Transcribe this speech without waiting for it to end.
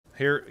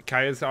Here,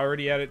 Kaya's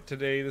already at it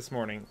today, this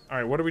morning.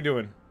 Alright, what are we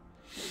doing?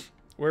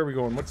 Where are we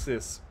going? What's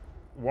this?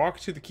 Walk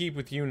to the keep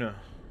with Yuna.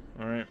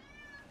 Alright.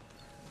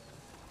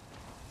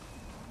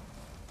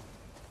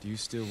 Do you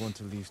still want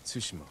to leave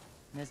Tsushima?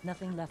 There's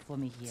nothing left for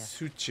me here.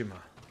 Tsushima.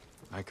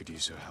 I could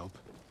use your help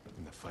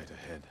in the fight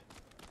ahead.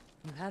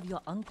 You have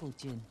your uncle,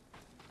 Jin.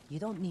 You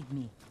don't need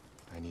me.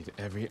 I need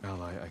every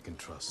ally I can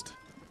trust.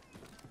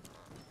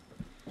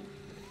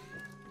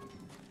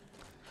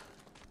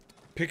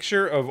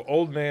 Picture of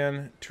old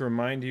man to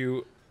remind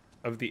you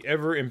of the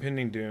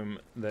ever-impending doom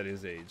that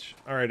is age.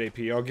 Alright, AP,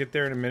 I'll get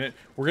there in a minute.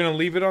 We're gonna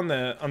leave it on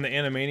the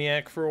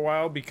Animaniac for a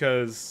while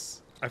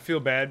because I feel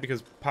bad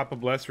because Papa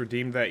Bless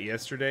redeemed that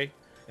yesterday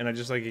and I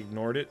just like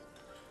ignored it.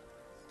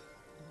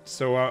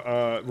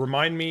 So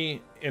remind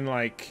me in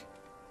like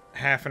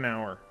half an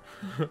hour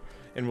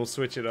and we'll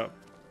switch it up.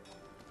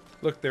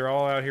 Look, they're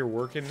all out here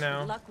working now.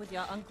 Good luck with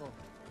your uncle.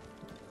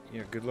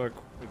 Yeah, good luck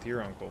with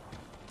your uncle.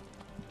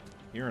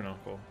 You're an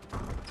uncle.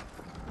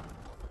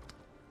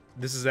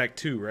 This is Act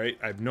 2, right?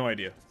 I have no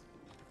idea.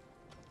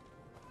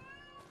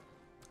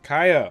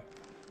 Kaya,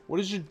 what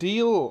is your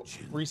deal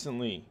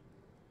recently?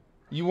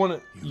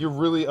 You're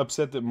really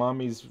upset that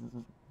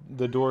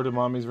the door to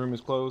mommy's room is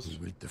closed?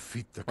 We will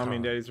defeat the Mommy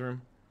and Khan daddy's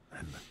room?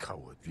 and the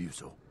coward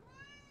Ryuzo.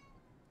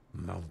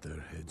 Mount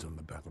their heads on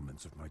the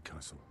battlements of my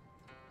castle.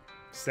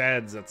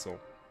 Sad, Zetzel.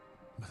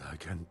 But I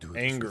can't do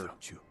this Anger.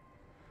 without you.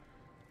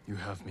 You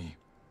have me.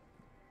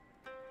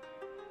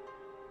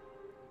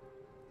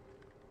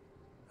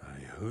 I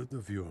heard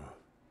of your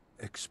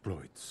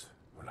exploits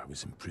while I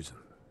was in prison.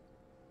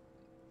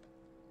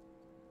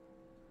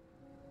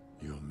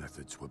 Your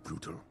methods were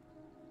brutal.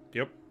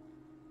 Yep.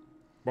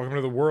 Welcome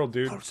to the world,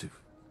 dude. Impulsive,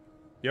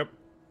 Yep.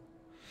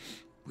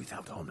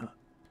 without honor.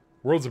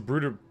 World's a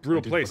brutal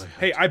did place. what I had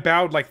Hey, to. I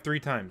bowed like 3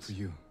 times. For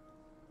you.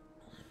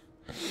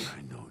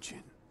 I know,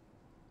 Jin.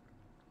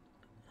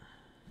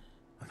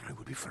 And I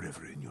will be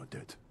forever in your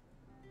debt.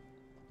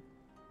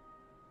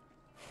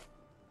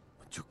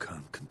 But you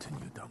can't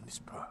continue down this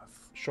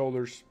path.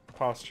 Shoulders,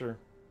 posture.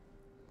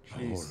 All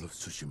Jeez. of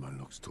Tsushima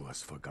looks to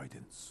us for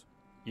guidance.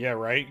 Yeah,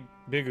 right?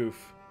 Big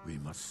oof. We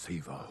must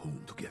save our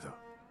home together.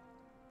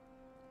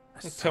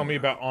 As Tell me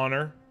samurai, about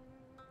honor.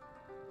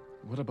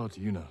 What about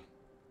Yuna?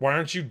 Why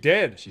aren't you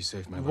dead? She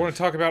saved my You life. want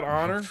to talk about and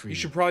helped honor? free You me.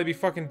 should probably be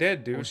fucking dead,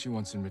 All dude. she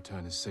wants in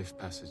return is safe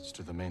passage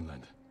to the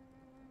mainland.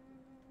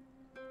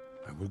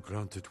 I will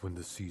grant it when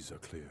the seas are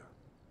clear.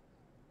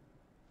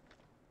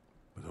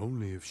 But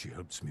only if she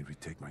helps me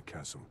retake my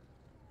castle.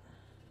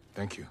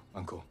 Thank you,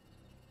 Uncle.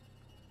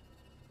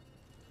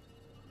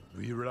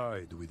 We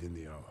ride within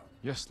the hour.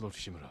 Yes, Lord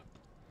Shimura.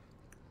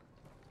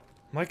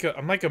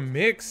 I'm like a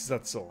mix,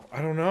 Zetzel.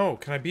 I don't know.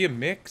 Can I be a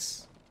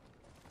mix?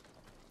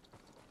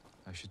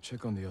 I should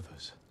check on the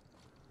others.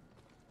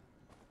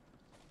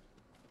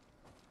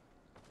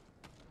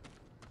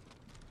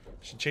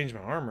 Should change my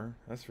armor,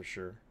 that's for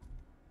sure.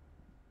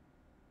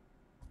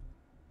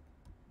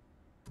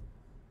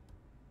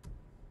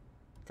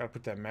 Gotta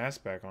put that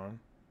mask back on.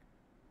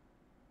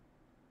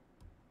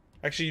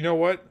 Actually, you know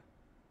what?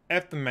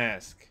 F the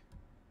mask.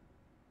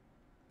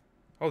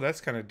 Oh,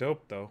 that's kind of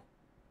dope, though.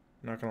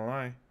 Not gonna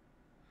lie.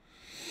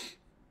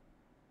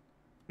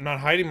 I'm not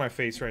hiding my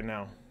face right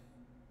now.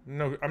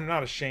 No, I'm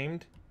not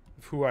ashamed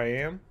of who I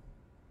am.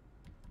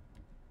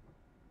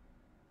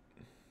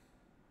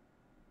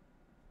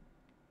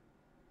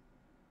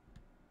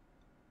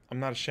 I'm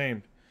not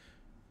ashamed.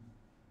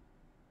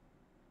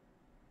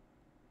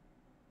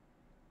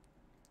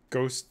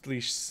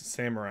 Ghostly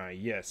samurai.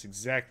 Yes,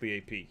 exactly,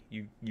 AP.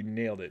 You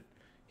nailed it.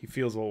 He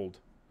feels old.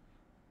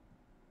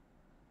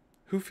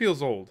 Who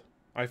feels old?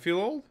 I feel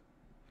old?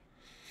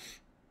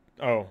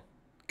 Oh.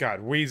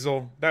 God,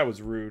 Weasel. That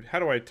was rude. How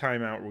do I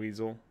time out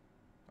Weasel?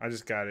 I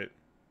just got it.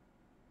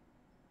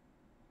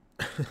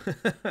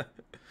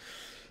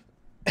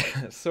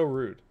 So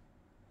rude.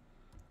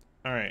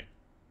 Alright.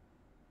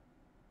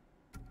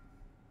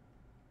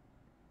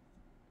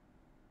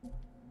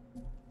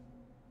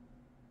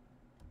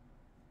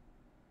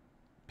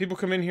 People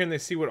come in here and they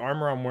see what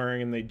armor I'm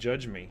wearing and they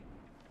judge me.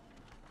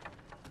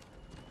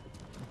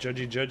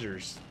 Judgy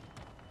judgers.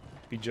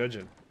 Be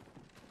judging.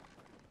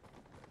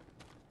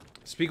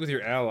 Speak with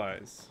your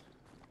allies.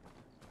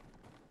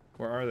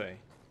 Where are they?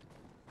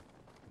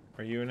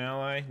 Are you an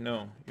ally?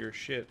 No, you're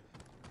shit.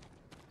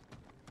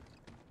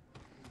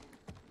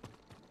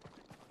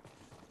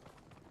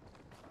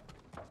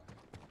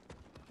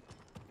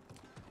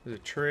 There's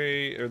a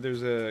tray, or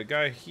there's a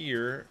guy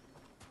here.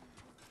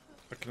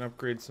 I can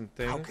upgrade some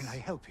things. How can I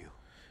help you?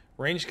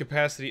 Range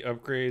capacity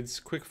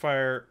upgrades,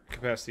 quickfire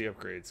capacity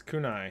upgrades.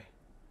 Kunai.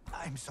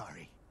 I'm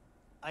sorry.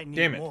 I need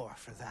Damn it. more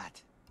for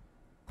that.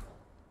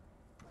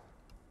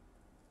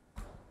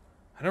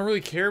 I don't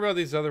really care about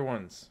these other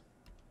ones.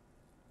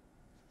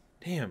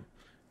 Damn.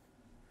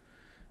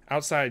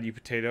 Outside, you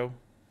potato.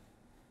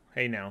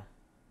 Hey now.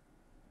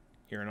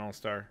 You're an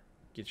all-star.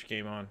 Get your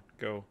game on.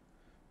 Go.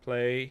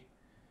 Play.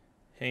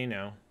 Hey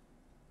now.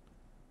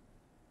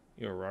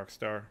 You're a rock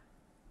star.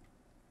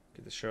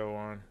 Get the show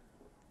on.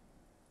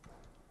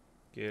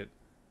 Get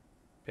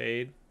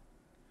paid.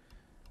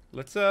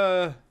 Let's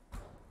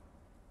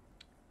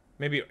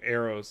maybe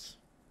arrows.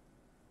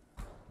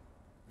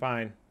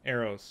 Fine,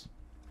 arrows.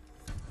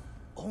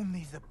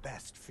 Only the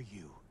best for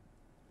you.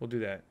 We'll do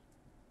that.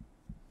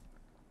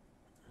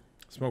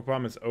 Smoke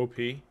bomb is OP.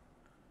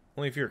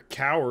 Only if you're a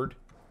coward.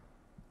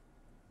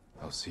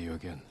 I'll see you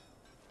again.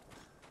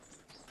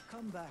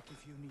 Come back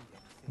if you need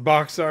anything.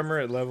 Box armor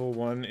at level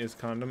 1 is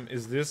condom.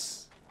 Is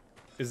this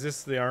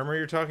the armor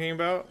you're talking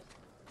about?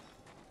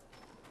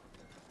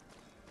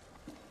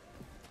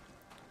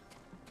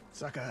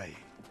 Sakai,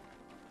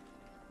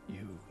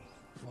 you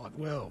fought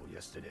well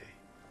yesterday.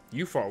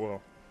 You fought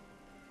well.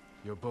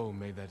 Your bow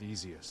made that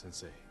easier,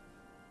 Sensei.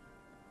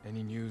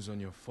 Any news on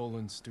your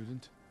fallen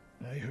student?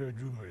 I heard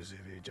rumors of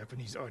a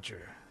Japanese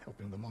archer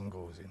helping the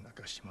Mongols in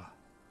Nakashima.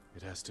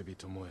 It has to be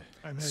Tomoe.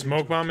 I'm heading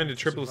Smoke to bomb attract into the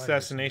triple survivors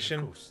near the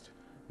assassination. coast.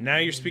 Now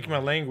you're speaking my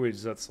language,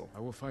 Zutzel. I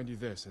will find you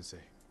there, Sensei.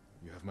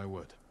 You have my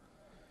word.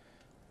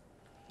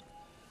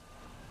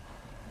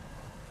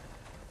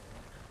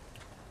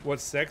 What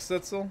sex,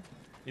 Zutzel?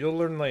 You'll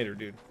learn later,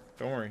 dude.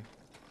 Don't worry.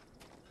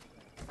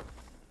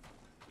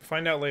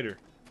 Find out later.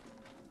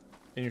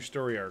 In your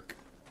story arc.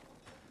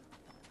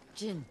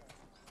 Jin,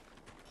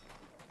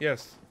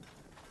 Yes.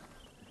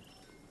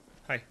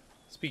 Hi.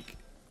 Speak.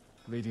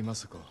 Lady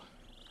Masako.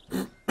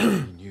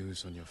 Any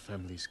news on your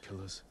family's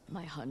killers?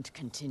 My hunt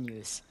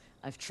continues.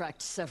 I've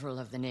tracked several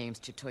of the names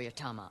to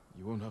Toyotama.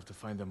 You won't have to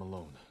find them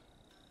alone.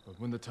 But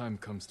when the time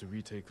comes to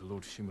retake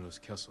Lord Shimura's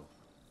castle,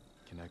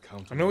 can I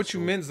count I on know your what you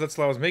sword? meant,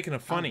 Zutzel. I was making a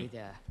I'll funny. be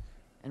there,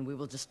 and we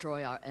will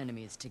destroy our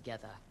enemies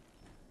together.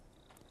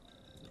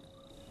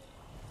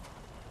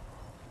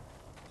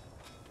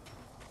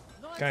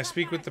 Can I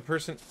speak with the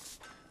person?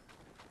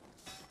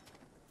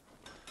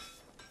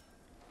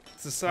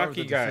 It's the How are the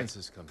Saki guy.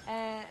 defenses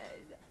coming?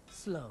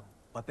 slow.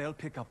 But they'll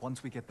pick up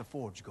once we get the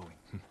forge going.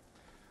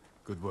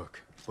 Good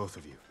work, both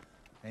of you.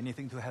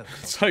 Anything to help.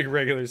 It's like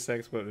regular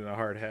sex, but in a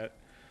hard hat.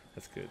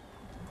 That's good.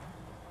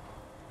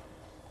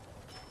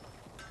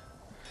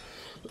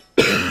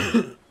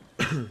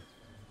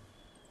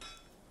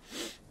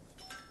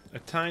 A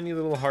tiny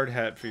little hard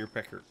hat for your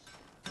pecker.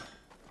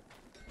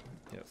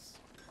 Yes.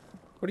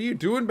 What are you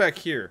doing back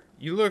here?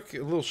 You look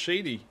a little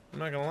shady. I'm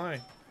not gonna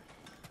lie.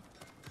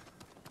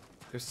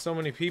 There's so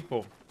many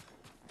people.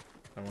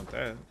 I want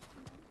that.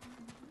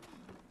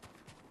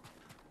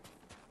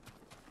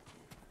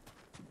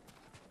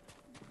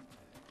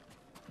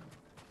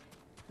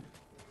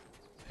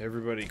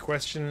 Everybody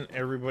question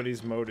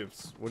everybody's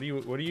motives. What are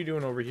you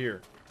doing over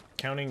here?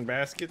 Counting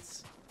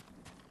baskets?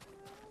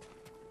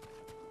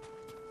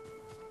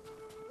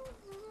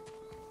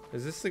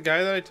 Is this the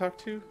guy that I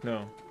talked to?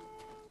 No.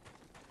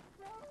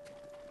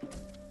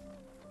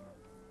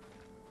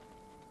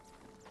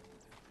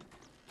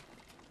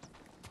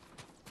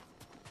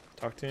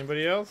 Talk to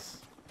anybody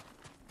else?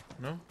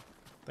 No?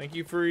 Thank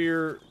you for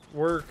your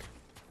work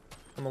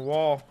on the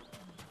wall.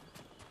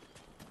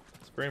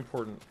 It's very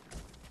important.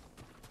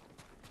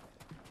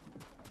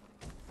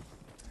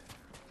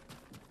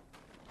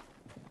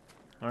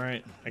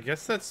 Alright, I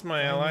guess that's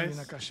my allies.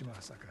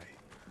 Nakashima, Sakai.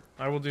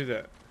 I will do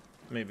that.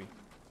 Maybe.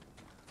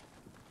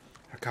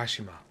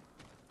 Akashima.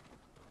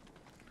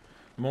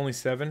 I'm only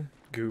 7.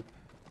 Goop.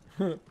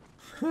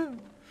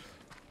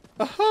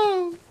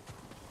 Oh!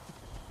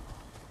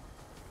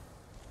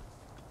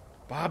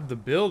 Bob the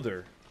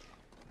Builder.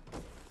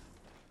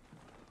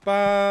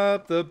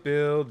 Bob the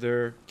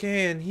Builder.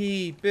 Can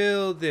he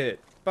build it?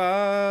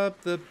 Bob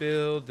the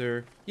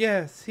Builder.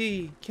 Yes,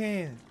 he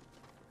can.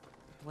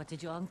 What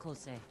did your uncle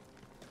say?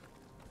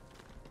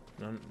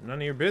 None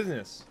of your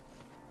business.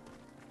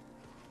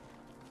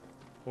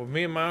 What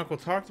me and my uncle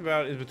talked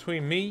about is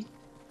between me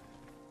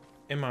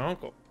and my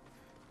uncle.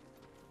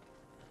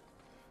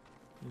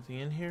 Anything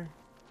in here?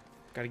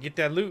 Gotta get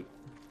that loot.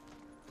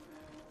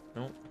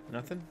 Nope,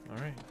 nothing?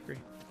 Alright, great.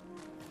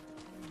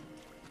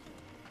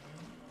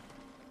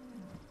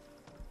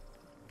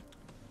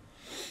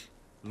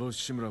 Lord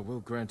Shimura will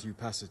grant you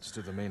passage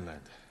to the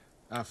mainland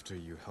after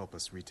you help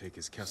us retake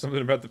his castle.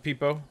 Something about the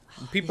Peepo?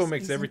 The Peepo This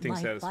makes isn't everything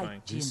my satisfying.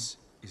 fight, Jin. This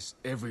is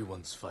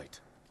everyone's fight.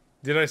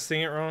 Did I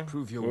sing it wrong?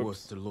 Prove your Whoops.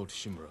 worth to Lord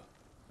Shimura,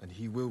 and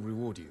he will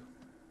reward you.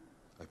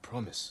 I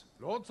promise.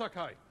 Lord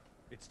Sakai,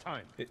 it's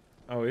time.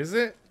 Oh, is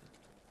it?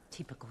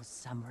 Typical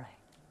samurai.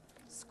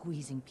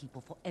 Squeezing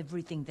people for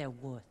everything they're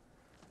worth.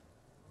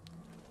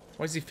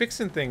 Why is he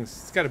fixing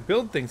things? He's got to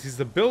build things. He's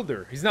the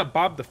builder. He's not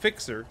Bob the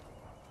Fixer.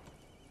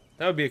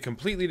 That would be a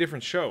completely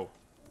different show.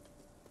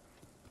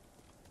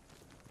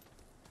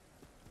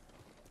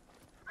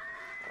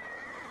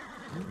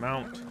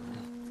 Mount.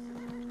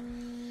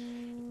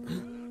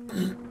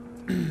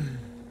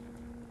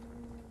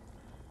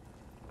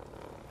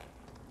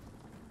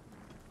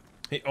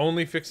 He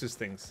only fixes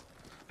things.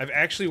 I've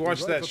actually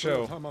watched that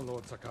show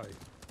Lord Sakai.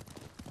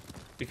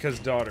 because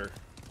daughter.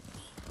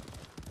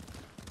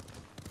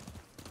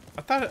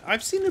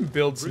 I've seen him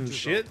build some Bridges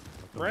shit, up,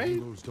 but the right?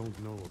 Mongols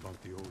don't know about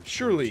the old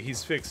Surely forts.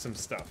 he's fixed some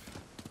stuff.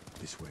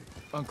 This way.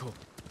 Uncle,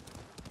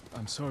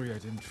 I'm sorry I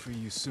didn't free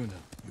you sooner.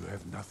 You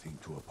have nothing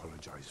to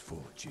apologize for,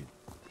 Jin.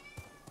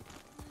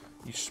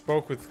 You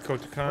spoke with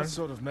What Kotakan?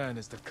 sort of man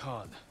is the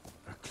Khan?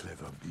 A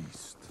clever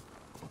beast,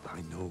 but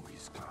I know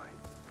his kind.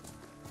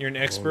 You're an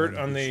expert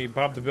on the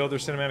Bob the Builder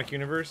cinematic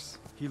universe?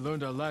 He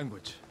learned our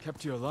language,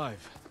 kept you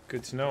alive.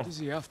 Good to know. What is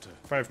he after?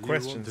 5 He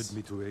questions. wanted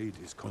me to aid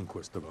his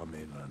conquest of our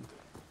mainland.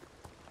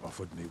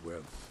 Offered me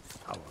wealth,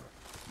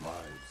 power,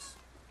 lives.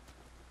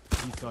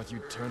 He thought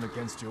you'd turn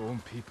against your own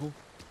people?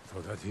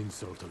 For that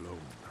insult alone,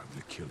 I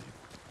will kill him.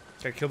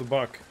 Gotta kill the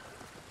buck.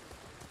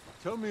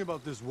 Tell me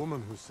about this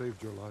woman who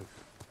saved your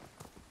life.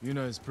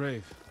 Yuna is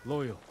brave,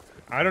 loyal.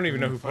 I don't even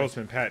know who Fight.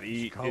 Postman Pat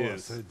E Kawa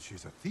is. said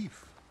she's a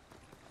thief.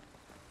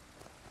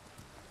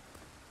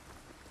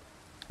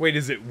 Wait,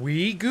 is it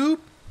we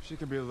Goop? She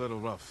can be a little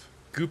rough.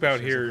 Goop out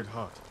She has a here. good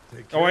heart.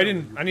 Take Oh, care I when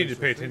didn't. you I needed to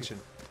place pay your faith. attention.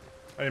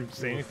 I didn't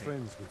say You were anything.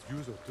 friends with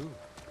Yuzo too.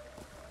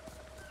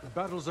 The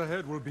battles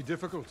ahead will be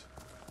difficult.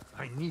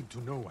 I need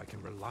to know I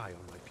can rely on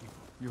my people.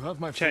 You have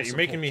my Chat, full you're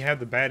making me support. have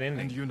the bad And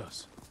ending.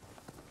 Yuna's.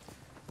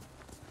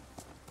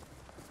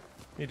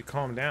 Need to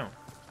calm down.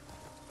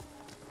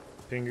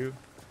 Pingu.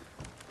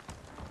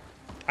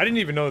 I didn't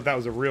even know that that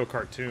was a real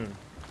cartoon.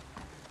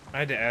 I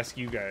had to ask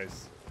you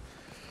guys.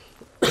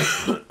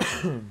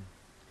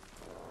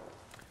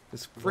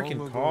 This freaking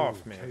Long ago,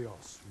 cough, man.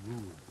 Chaos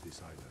ruled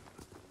this island.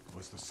 It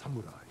was the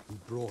samurai who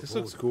brought This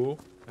looks order cool.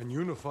 and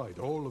unified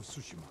all of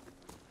Tsushima.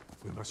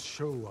 We must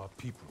show our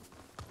people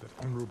that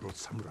honorable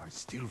samurai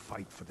still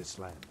fight for this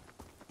land.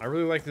 I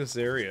really like this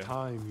area. It's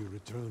time you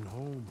return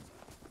home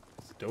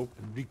It's dope.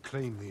 and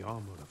reclaim the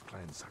armor of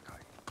Clan Sakai.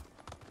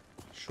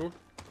 Sure.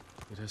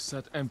 It has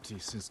sat empty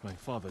since my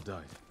father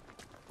died.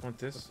 Want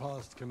The this?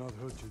 past cannot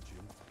hurt you,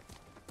 Jin.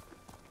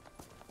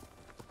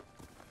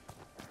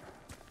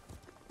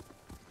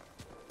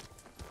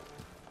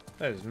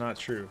 That is not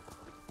true.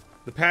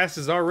 The past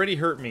has already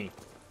hurt me.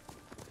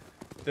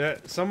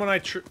 That someone I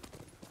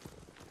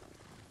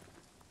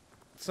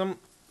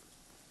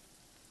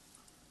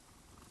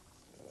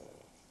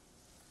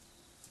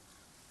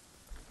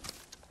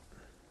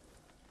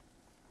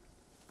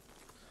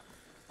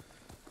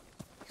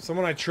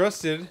someone I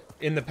trusted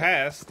in the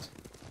past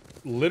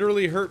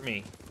literally hurt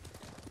me.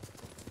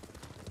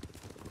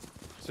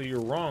 So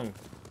you're wrong,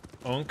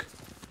 Unk.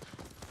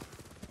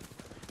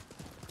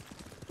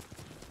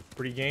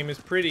 Pretty game is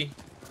pretty.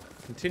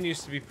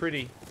 Continues to be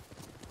pretty.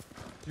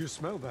 Do you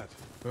smell that?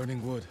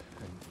 Burning wood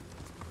and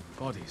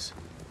bodies.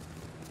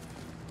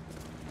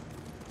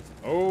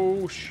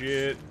 Oh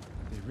shit.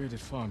 They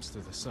raided farms to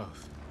the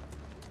south.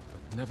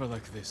 But never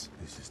like this.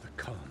 This is the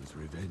Khan's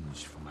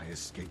revenge for my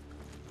escape.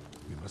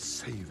 We must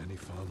save any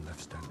farm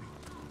left standing.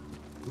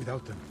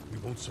 Without them, we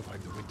won't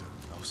survive the winter.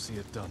 I'll see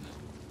it done.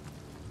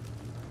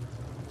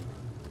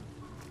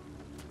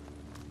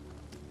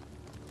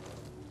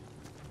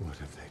 What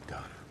have they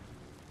done?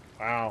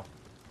 Wow.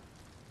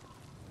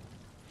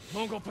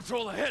 Mongol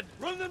patrol ahead!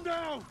 Run them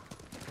down!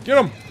 Get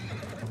him!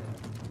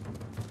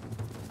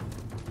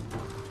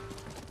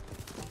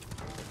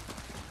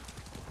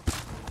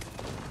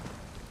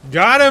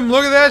 Got him!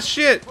 Look at that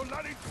shit!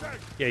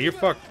 Yeah, you're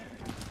fucked.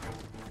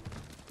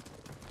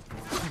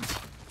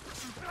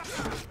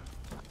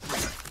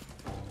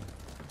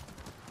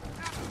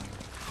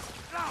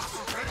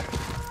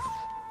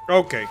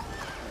 Okay.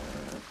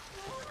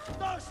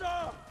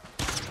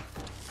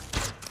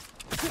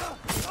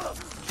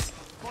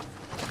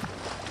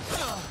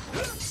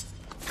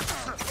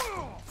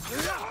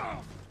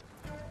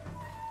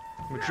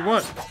 What you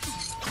want?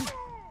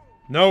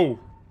 No.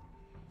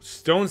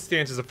 Stone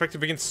stance is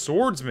effective against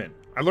swordsmen.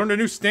 I learned a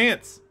new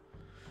stance.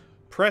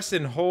 Press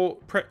and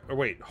hold.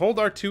 Hold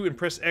R2 and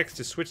press X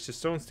to switch to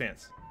stone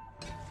stance.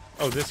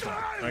 Oh, this one.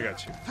 I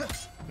got you.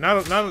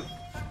 Now.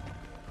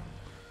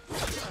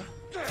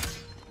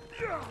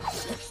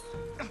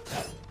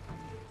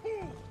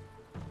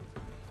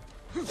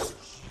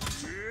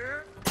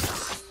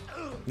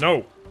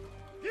 No.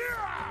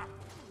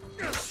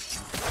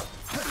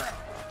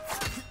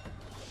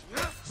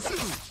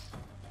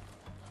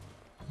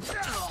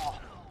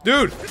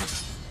 Dude!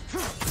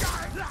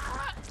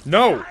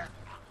 No!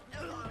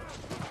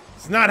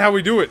 It's not how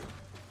we do it.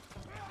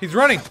 He's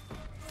running.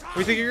 Where do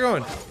you think you're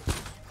going?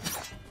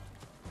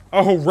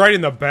 Oh, right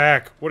in the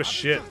back. What a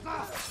shit.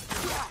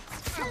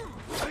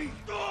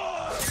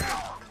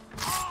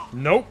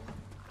 Nope.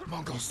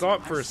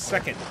 Stop for a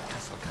second.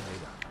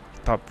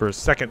 Stop for a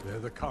second. They're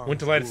the Khan's Went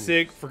to light a wolves.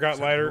 cig, forgot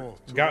Set lighter,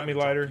 north to got me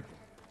ravage our lighter. people.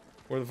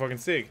 Where the fucking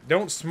cig?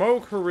 Don't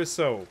smoke,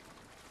 Harisso.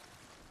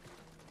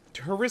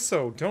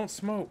 Harisso, don't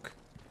smoke.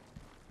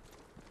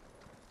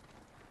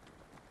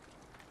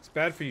 It's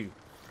bad for you.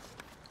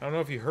 I don't know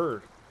if you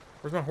heard.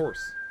 Where's my horse?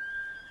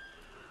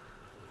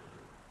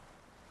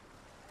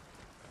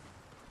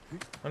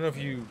 I don't know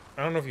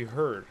if you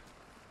heard.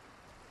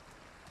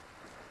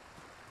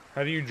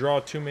 How do you draw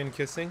two men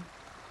kissing?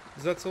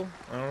 Zetzel?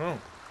 I don't know.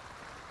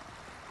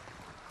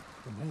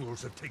 The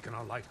Mongols have taken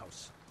our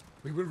lighthouse.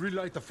 We will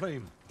relight the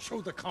flame.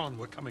 Show the Khan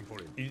we're coming for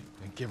him.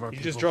 And give our You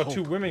people just draw hope.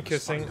 two women We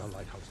must find kissing our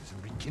lighthouses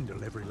and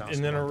rekindle every last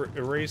and then one.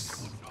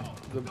 erase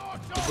the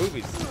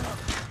boobies.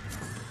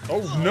 Oh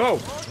no!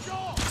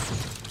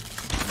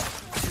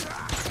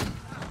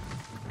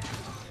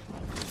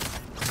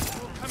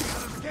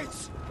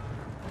 gates!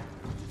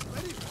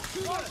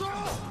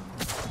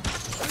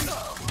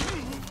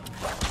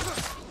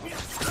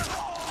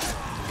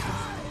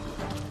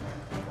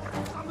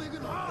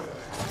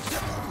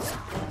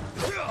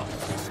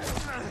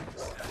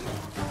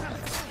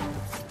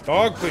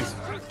 Dog, please.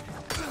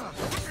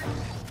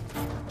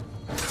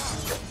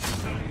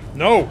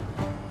 No!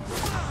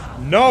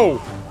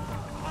 No!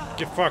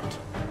 Get fucked.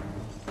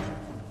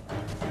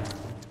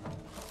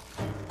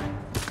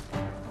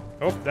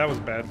 Oh, that was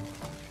bad.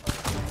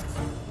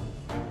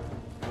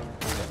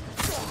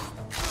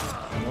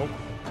 Nope.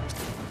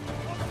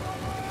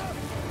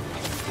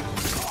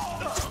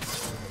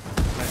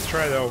 Nice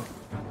try, though.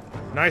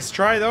 Nice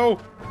try, though!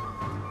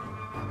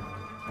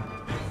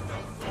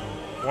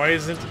 Why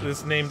isn't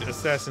this named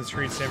Assassin's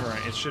Creed Samurai?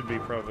 It should be,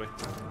 probably.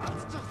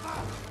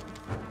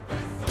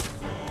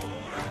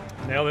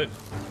 Nailed it.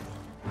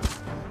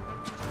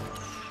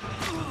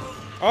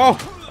 Oh!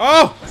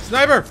 Oh!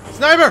 Sniper!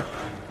 Sniper!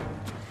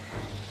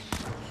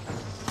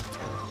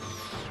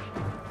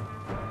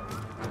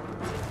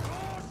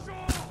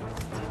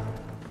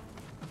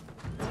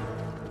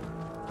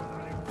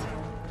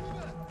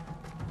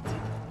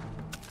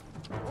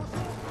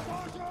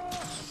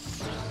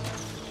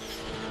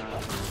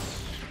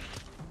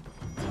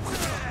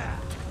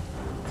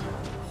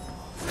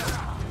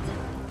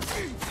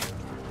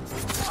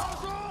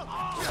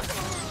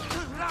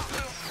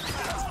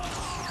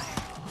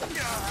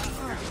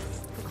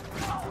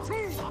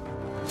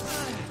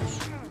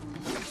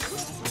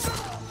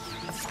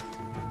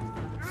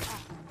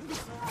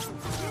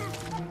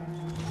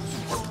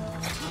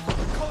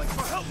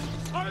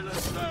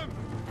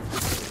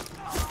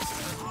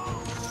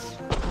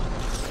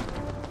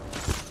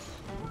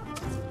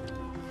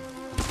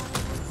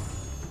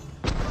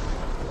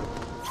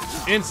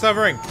 In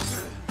suffering.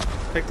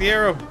 Take the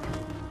arrow.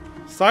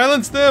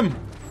 Silence them.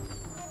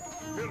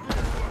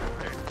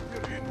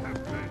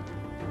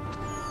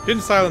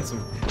 Didn't silence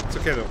them. It's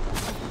okay though.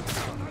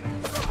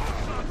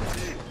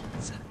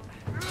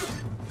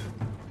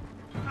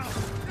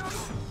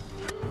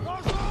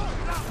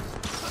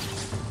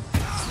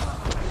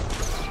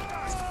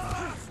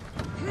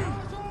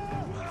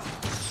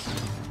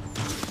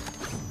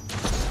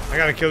 I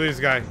gotta kill this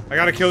guy. I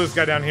gotta kill this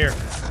guy down here.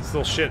 This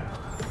little shit.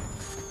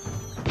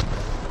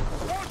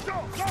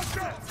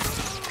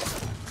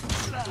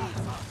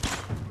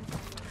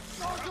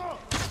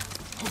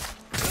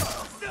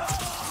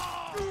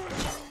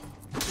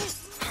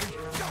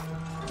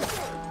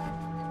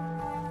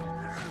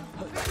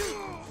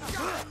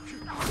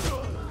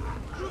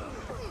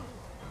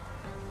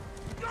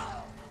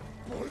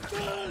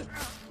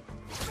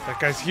 That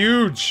guy's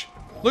huge.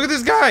 Look at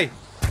this guy.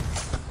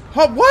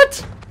 Oh,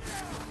 what?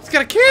 He's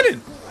got a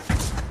cannon.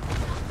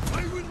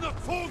 I will not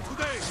fall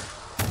today!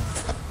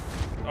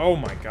 Oh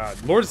my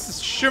god. Lord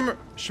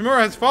Shimura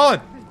has fallen.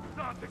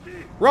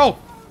 Roll.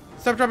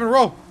 Stop, drop, and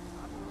roll.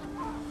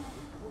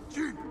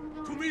 Jin,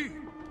 to me!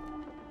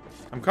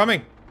 I'm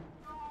coming.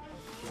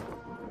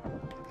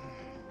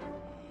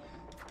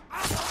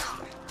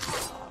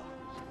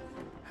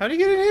 How'd he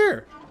get in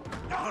here?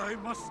 I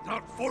must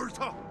not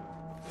falter!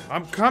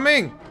 I'm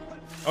coming.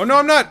 Oh no,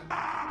 I'm not.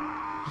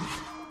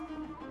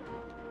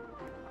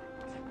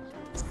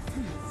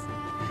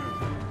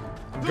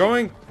 I'm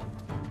going.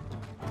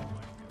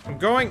 I'm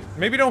going.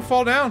 Maybe don't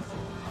fall down.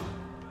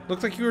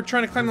 Looked like you were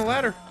trying to climb the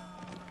ladder.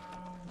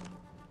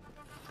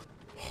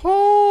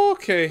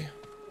 Okay.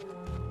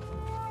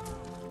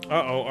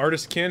 Uh-oh,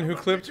 artist Kin, who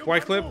clipped? Why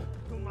clip?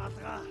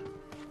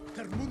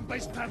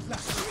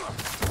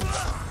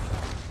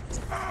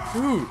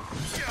 Ooh.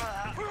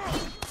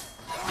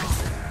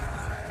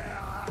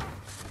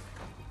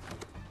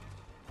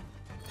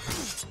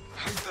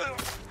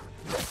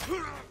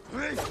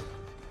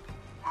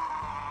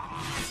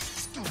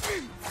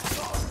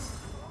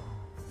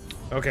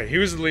 Okay, he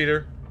was the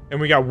leader, and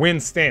we got win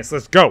stance.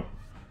 Let's go.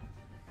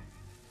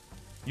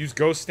 Use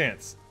ghost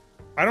stance.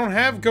 I don't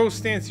have ghost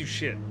stance, you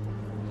shit.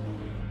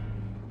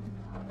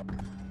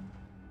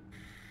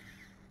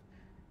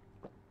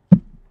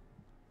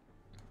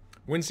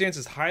 Wind stance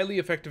is highly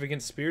effective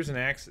against spears and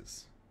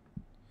axes.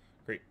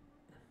 Great.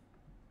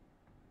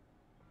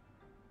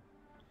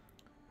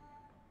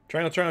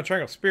 Triangle, triangle,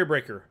 triangle. Spear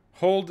breaker.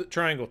 Hold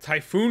triangle.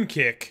 Typhoon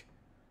kick.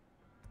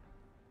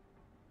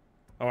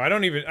 Oh, I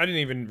didn't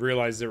even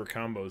realize there were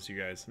combos, you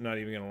guys. I'm not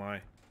even gonna lie.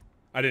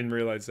 I didn't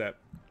realize that.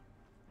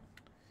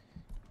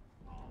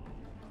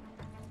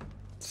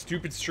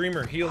 Stupid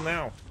streamer, heal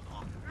now.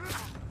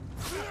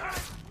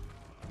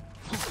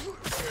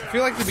 I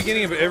feel like the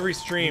beginning of every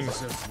stream,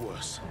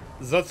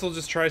 Zutzel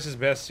just tries his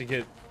best to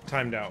get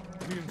timed out.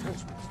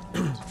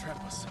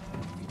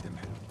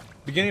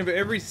 Beginning of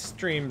every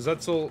stream,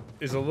 Zutzel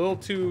is a little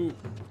too,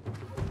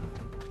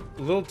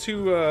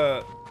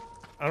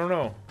 I don't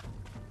know.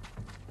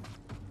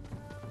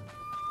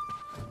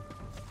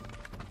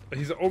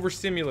 He's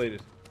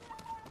overstimulated.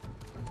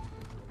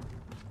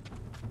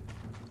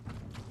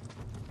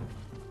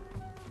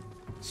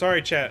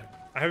 Sorry,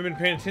 chat. I haven't been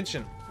paying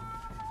attention.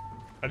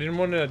 I didn't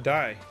want to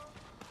die.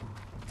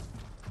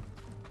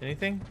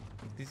 Anything?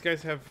 These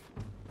guys have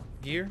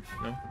gear?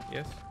 No?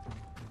 Yes?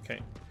 Okay.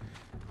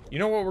 You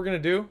know what we're gonna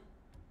do?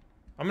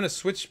 I'm gonna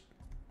switch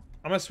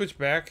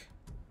back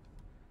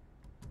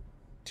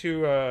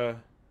to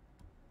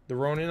the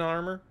Ronin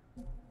armor.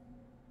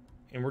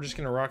 And we're just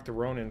gonna rock the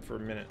Ronin for a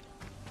minute.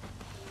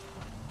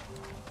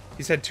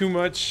 He's had too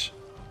much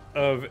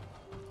of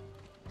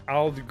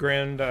old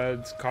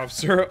granddad's cough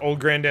syrup.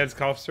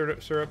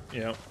 You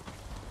know.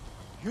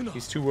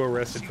 He's too well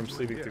rested from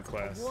sleeping through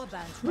class.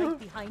 Warband's right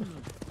behind me.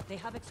 They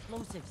have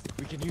explosives.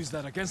 We can use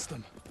that against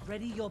them.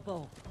 Ready your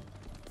bow.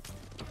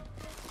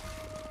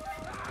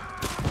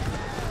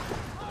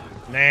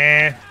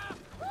 Nah.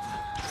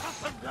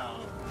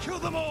 Kill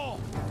them all!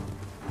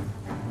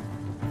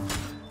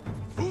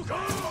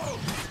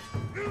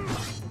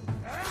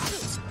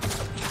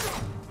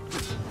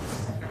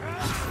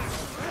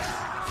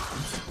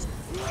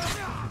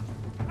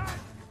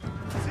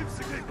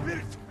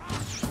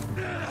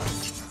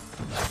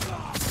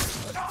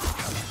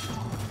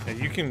 Yeah,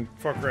 you can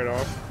fuck right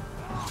off.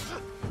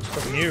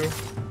 Fucking you.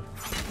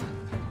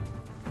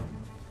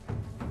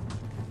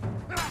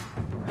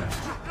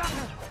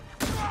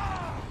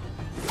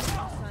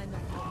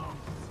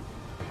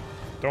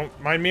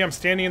 Don't mind me, I'm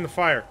standing in the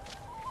fire.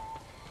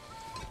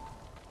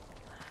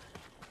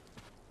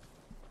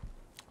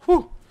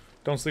 Whew.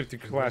 Don't sleep through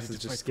classes,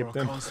 just skip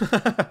them.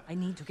 I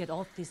need to get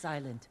off this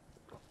island.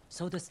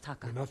 So does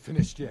Taka. We're not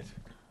finished yet.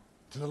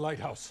 To the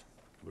lighthouse.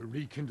 We'll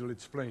rekindle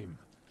its flame.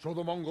 Show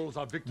the Mongols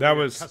our victory That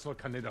was- at Castle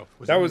Kaneda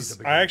That only was... the I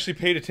beginning. actually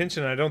paid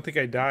attention and I don't think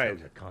I died.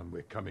 Tell Khan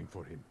we're coming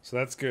for him. So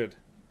that's good.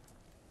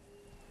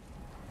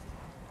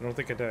 I don't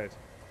think I died.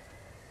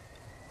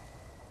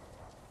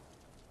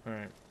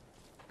 Alright.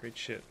 Great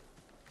shit.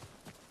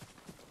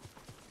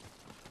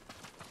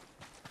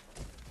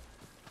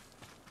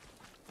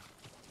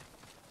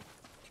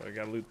 So I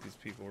gotta loot these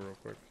people real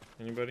quick.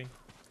 Anybody?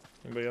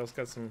 Anybody else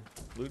got some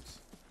loots?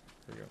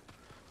 Here we go.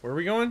 Where are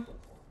we going?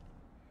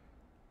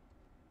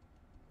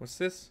 What's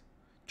this?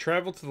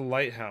 Travel to the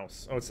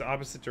lighthouse. Oh, it's the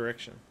opposite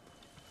direction.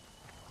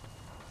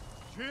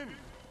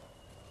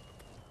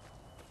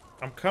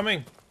 I'm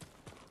coming.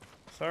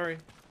 Sorry.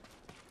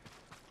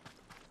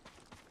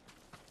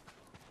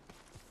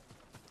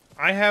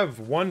 I have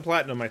 1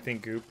 platinum, I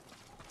think, Goop.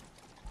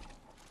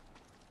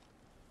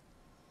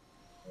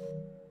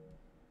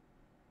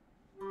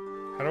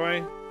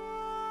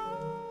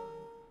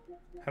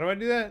 How do I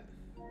do that?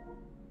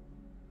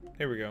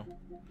 Here we go.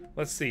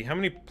 Let's see. How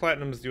many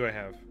platinums do I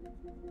have?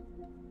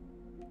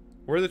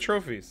 Where are the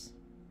trophies?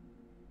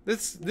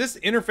 This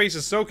interface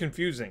is so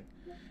confusing.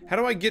 How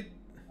do I get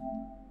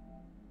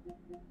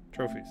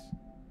trophies?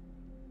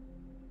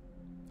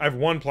 I have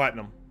 1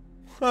 platinum.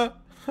 I'm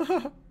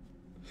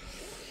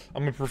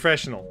a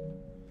professional.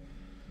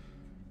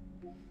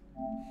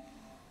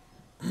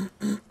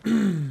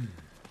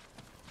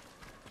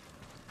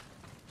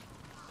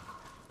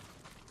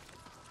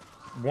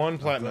 One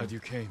platinum. Glad you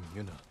came,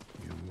 Yuna.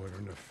 You were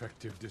an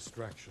effective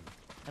distraction.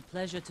 A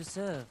pleasure to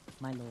serve,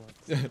 my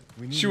lord.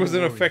 We need She was more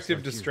an warriors effective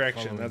like you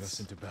distraction. following That's us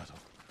into battle.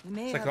 You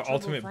may It's like have an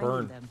trouble ultimate finding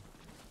burn. them,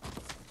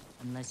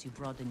 unless you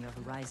broaden your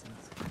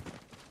horizons.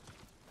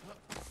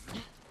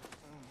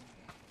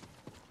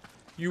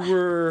 you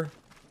were a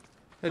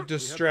We have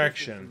business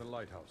distraction. in the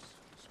lighthouse.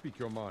 Speak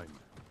your mind,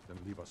 then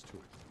leave us to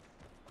it.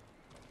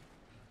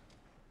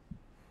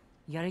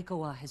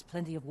 Yarikawa has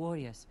plenty of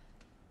warriors,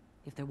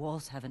 if their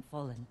walls haven't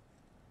fallen.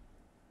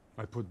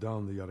 I put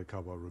down the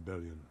Yarikawa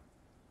rebellion.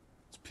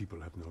 Its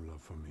people have no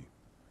love for me.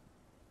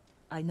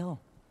 I know.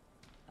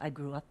 I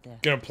grew up there.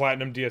 Gonna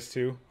platinum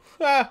DS2.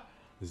 Ha!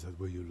 Is that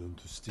where you learn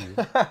to steal?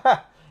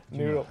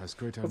 Noodle. Yuna has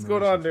great What's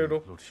going on, admiration for you,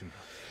 Noodle? Lord Shimura.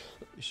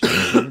 She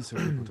was convinced her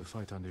able to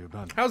fight under your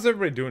banner. How's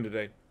everybody doing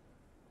today?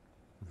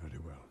 Very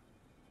well.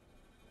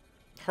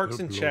 Hearts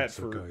in Help chat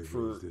Lord Sakai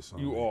for raise this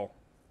you army. all.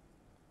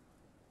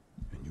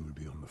 And you will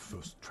be on the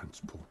first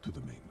transport to the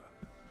mainland.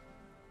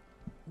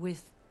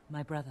 With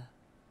my brother.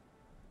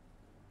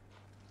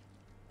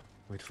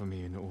 Wait for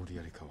me in Old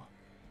Yarikawa.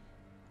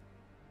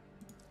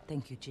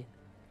 Thank you, Jin.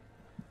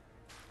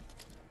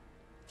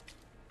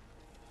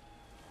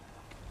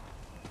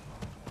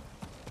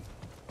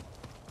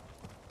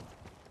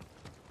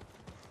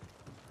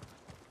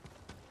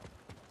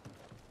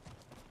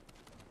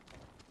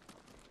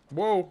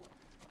 Whoa!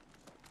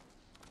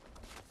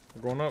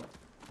 We're going up.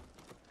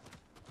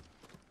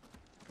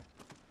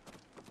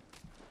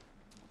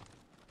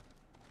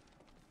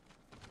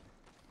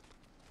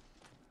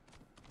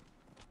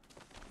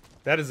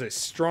 That is a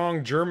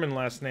strong German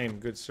last name,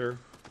 good sir.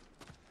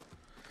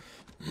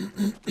 It's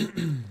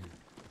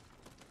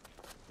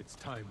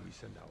time we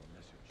send our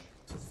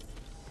message.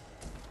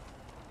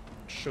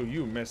 Show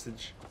you a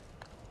message.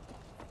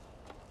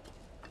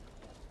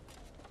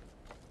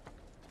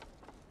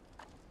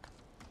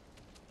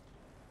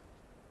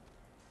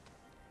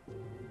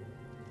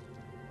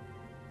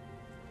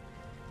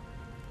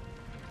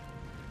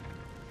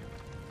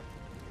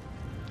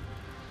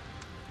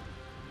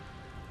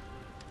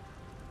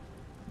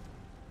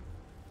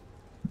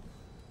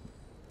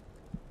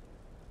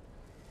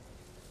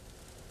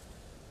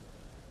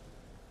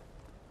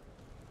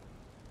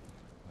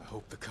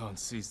 hope the Khan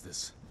sees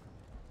this.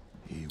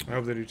 He I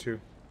hope they do too.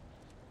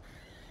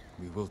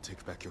 We will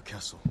take back your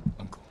castle,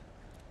 Uncle.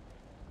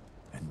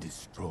 and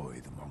destroy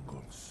the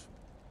Mongols.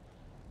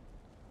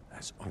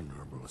 As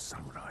honorable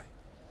samurai.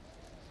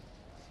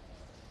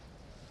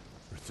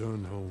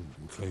 Return home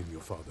and claim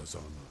your father's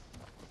honor.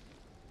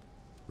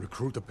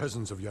 Recruit the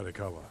peasants of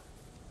Yarikawa.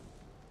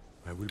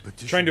 I will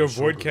petition Trying to the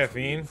avoid shogun for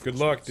caffeine? Good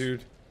luck,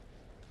 reinforcements. dude.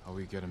 How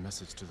we get a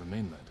message to the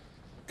mainland?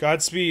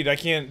 Godspeed. I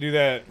can't do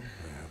that.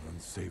 I have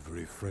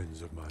unsavory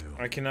friends of my own.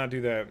 I cannot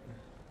do that.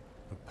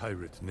 A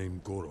pirate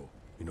named Goro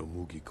in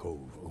Omugi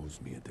Cove owes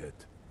me a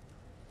debt.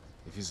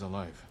 If he's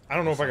alive. I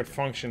don't know if I I'll could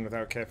find function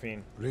without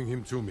caffeine. Bring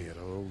him to me at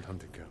our old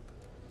hunting camp.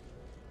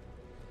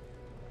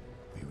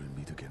 We will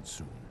meet again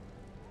soon.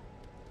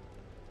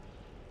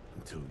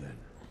 Until then,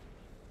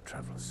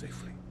 travel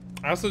safely.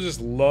 I also just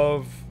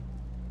love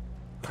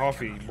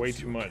coffee way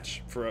too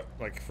much for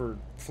for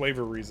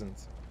flavor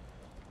reasons.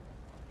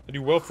 I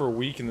do well for a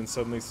week and then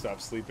suddenly stop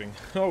sleeping.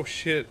 Oh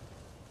shit.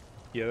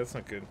 Yeah, that's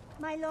not good.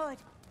 My lord,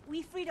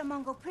 we freed a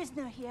Mongol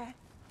prisoner here.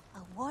 A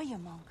warrior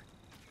monk.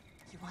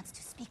 He wants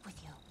to speak with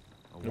you.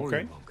 A warrior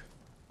Okay. monk.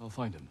 I'll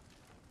find him.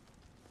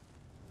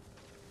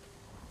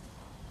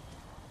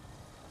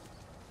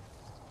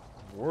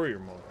 Warrior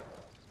monk.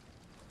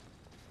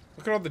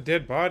 Look at all the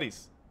dead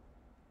bodies.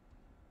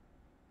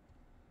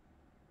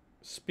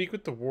 Speak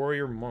with the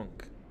warrior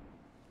monk.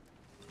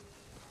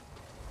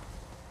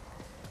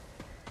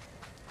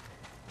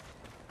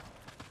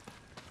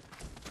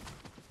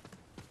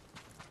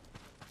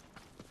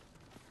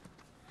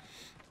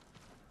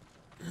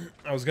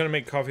 I was gonna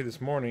make coffee this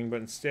morning, but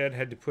instead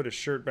had to put a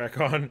shirt back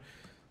on.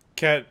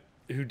 Cat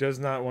who does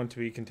not want to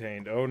be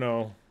contained. Oh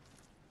no.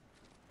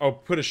 Oh,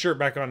 put a shirt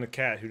back on the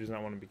cat who does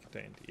not want to be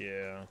contained.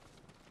 Yeah.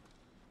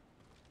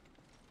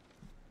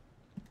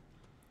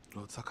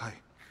 Lord Sakai,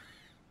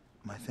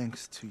 my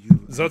thanks to you.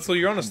 Zutzel,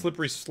 you're on a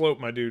slippery slope,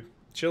 my dude.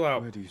 Chill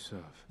out. Where do you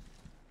serve?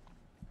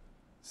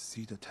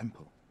 Cedar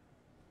Temple.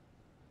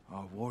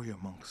 Our warrior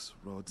monks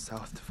rode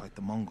south to fight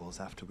the Mongols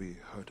after we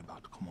heard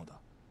about Komoda.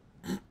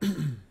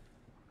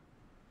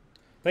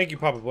 Thank you,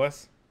 Papa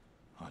Bless.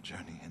 Our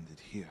journey ended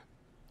here.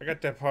 I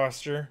got that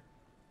posture.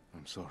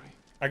 I'm sorry.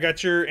 I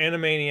got your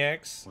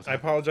Animaniacs. What I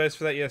happened? apologize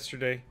for that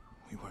yesterday.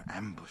 We were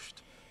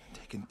ambushed and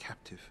taken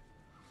captive.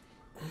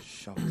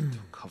 Shoved into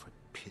a covered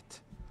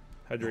pit.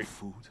 No Hydrate.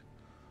 food.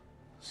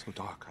 So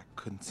dark I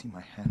couldn't see my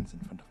hands in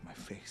front of my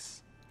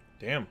face.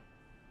 Damn.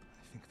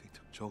 I think they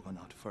took Jogan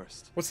out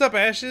first. What's up,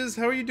 Ashes?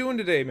 How are you doing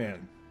today,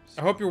 man?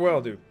 I hope you're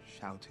well, dude.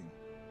 Shouting.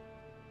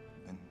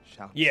 Then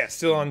shouts. Yeah,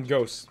 still on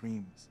Ghost.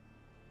 Screams.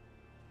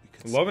 We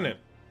could Loving smell it.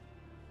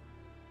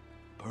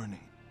 burning.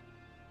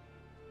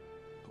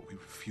 But we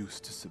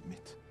refused to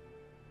submit.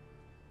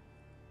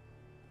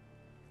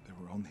 There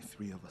were only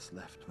 3 of us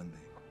left when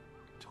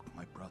they took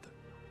my brother,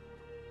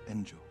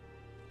 Enjo.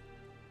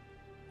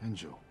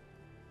 Enjo.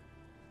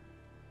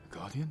 The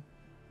Guardian?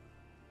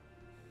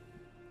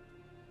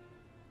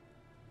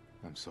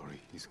 I'm sorry,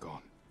 he's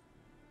gone.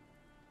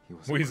 He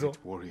was Weasel. a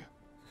great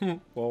warrior.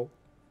 Well,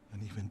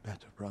 An even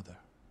better brother,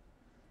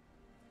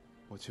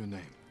 What's your name?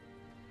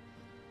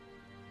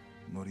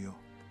 Norio,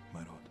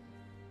 my lord.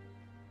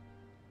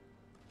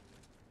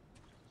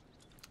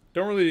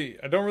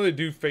 I don't really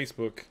do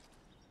Facebook.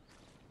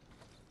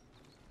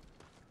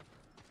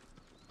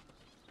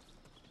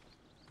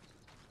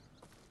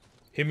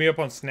 Hit me up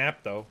on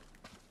Snap though.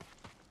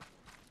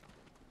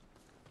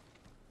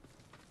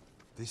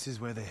 This is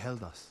where they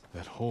held us.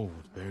 That hole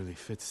would barely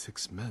fit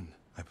 6 men.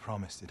 I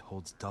promised it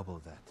holds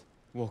double that.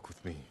 Walk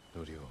with me,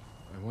 Norio.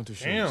 I want to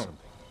show you Damn. something.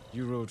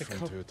 You rode The from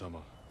co-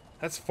 Toyotama.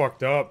 That's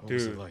fucked up, What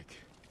was dude. it like?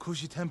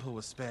 Kushi Temple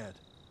was spared,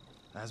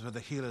 as were the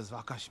healers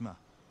of Akashima.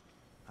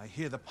 I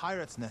hear the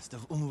pirate's nest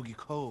of Umugi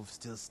Cove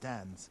still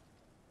stands.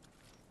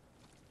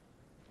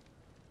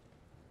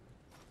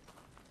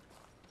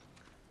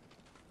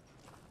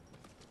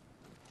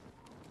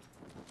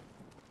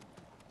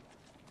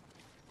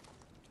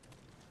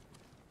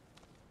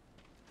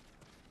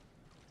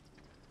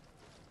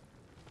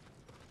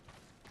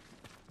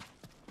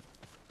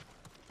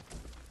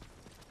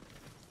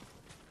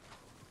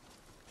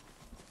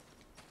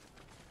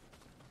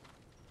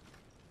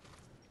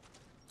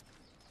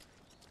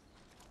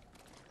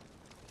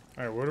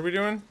 Alright, what are we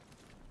doing?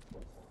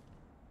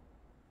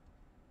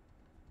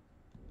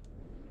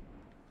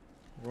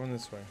 We're going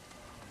this way.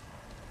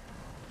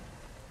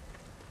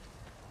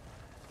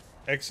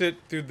 Exit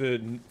through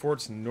the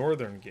fort's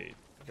northern gate.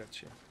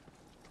 Gotcha.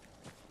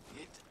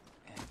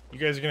 You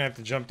guys are gonna have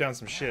to jump down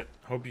some shit.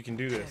 Hope you can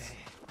do this.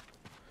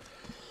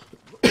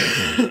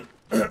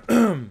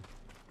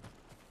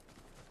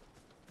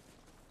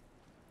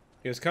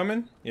 You guys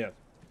coming? Yeah.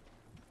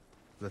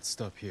 Let's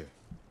stop here.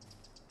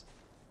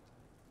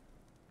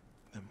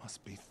 There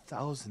must be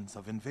thousands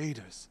of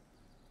invaders.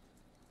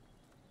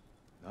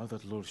 Now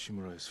that Lord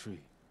Shimura is free,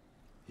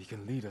 he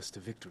can lead us to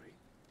victory.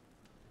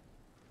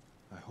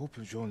 I hope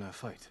you join our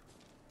fight.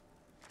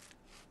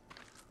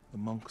 The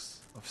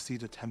monks of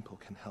Cedar Temple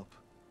can help.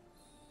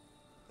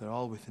 They're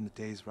all within a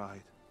day's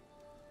ride.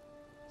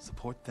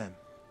 Support them,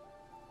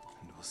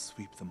 and we'll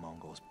sweep the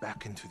Mongols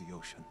back into the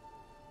ocean.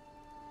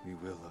 We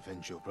will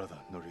avenge your brother,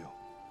 Norio.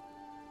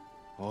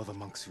 All the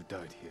monks who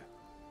died here.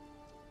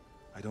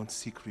 I don't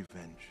seek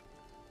revenge.